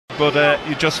but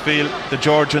you just feel the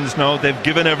Georgians now, they've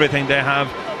given everything they have.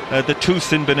 The two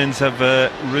sin bin-ins have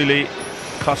really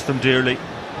cost them dearly.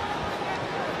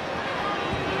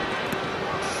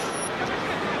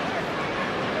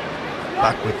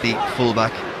 Back with the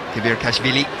fullback,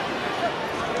 Kashvili.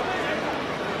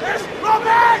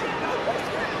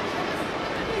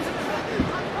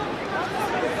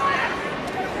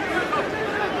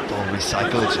 Ball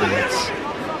recycled, and it's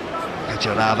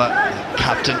Gajarava,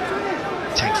 captain,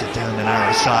 takes it down the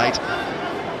narrow side.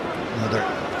 Another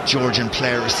Georgian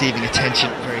player receiving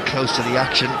attention very close to the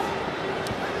action.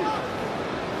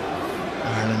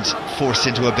 Ireland forced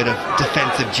into a bit of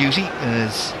defensive duty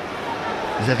as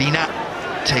Zavina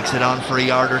takes it on for a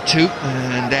yard or two,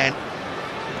 and then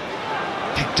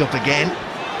picked up again,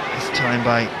 this time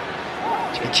by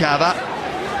Chava.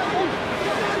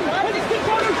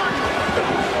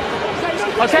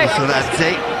 Okay.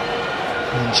 Soradze,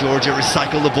 and Georgia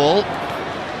recycle the ball.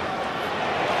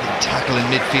 Tackle in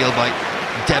midfield by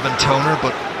Devon Toner,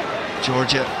 but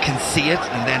Georgia can see it,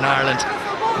 and then Ireland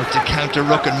look to counter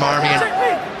ruck, and Marmion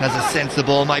has a sense the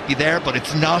ball might be there, but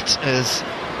it's not, as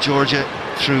Georgia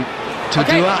through to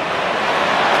Dua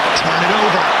turn it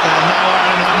over, and now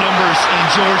Ireland have numbers and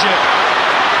Georgia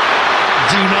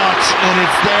do not, and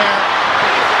it's there,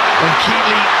 and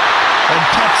Keatley and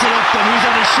pops it up, and who's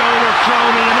on his shoulder?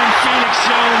 Cronin, and then Felix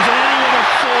Jones, and anyone of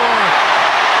four,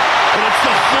 and it's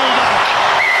the fullback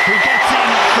who gets in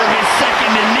for his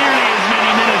second in nearly as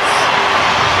many minutes,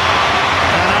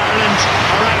 and Ireland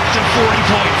are out to 40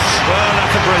 points. Well,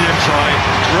 that's a brilliant try,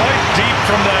 right deep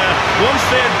from there. Once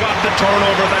they had got the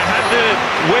turnover, they had the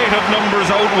weight of numbers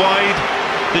out wide.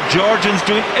 The Georgians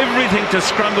doing everything to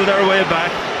scramble their way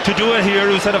back. To do it here,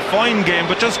 who's had a fine game,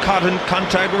 but just caught in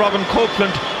contact. Robin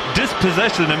Copeland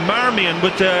dispossessed, and Marmion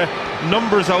with the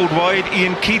numbers out wide.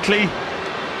 Ian Keatley,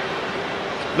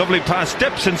 lovely pass,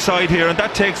 steps inside here, and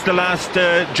that takes the last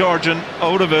Georgian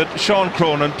out of it. Sean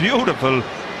Cronin, beautiful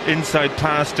inside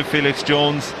pass to Felix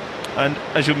Jones, and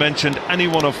as you mentioned, any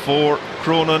one of four.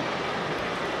 Cronin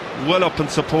well up in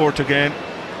support again.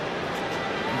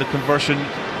 The conversion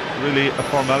really a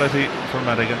formality for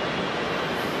Madigan.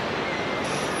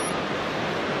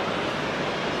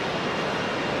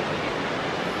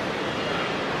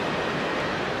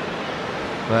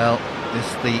 Well, this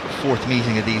is the fourth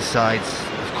meeting of these sides.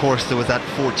 Of course, there was that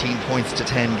 14 points to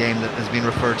 10 game that has been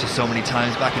referred to so many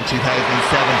times back in 2007.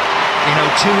 In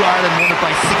 02, Ireland won it by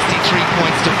 63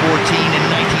 points to 14. In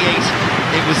 98,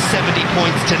 it was 70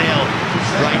 points to 0.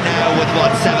 Right now, with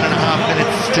 7.5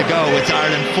 minutes to go, it's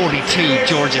Ireland 42,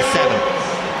 Georgia 7.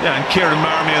 Yeah, and Kieran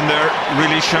Marmion there,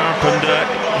 really sharp, and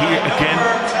he, again,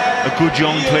 a good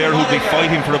young player who'll be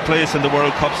fighting for a place in the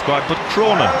World Cup squad. But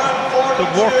Cronin, the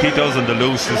work he does on the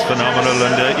loose is phenomenal,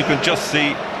 and you can just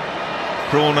see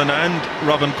Cronin and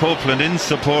Robin Copeland in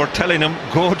support, telling him,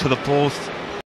 go to the post.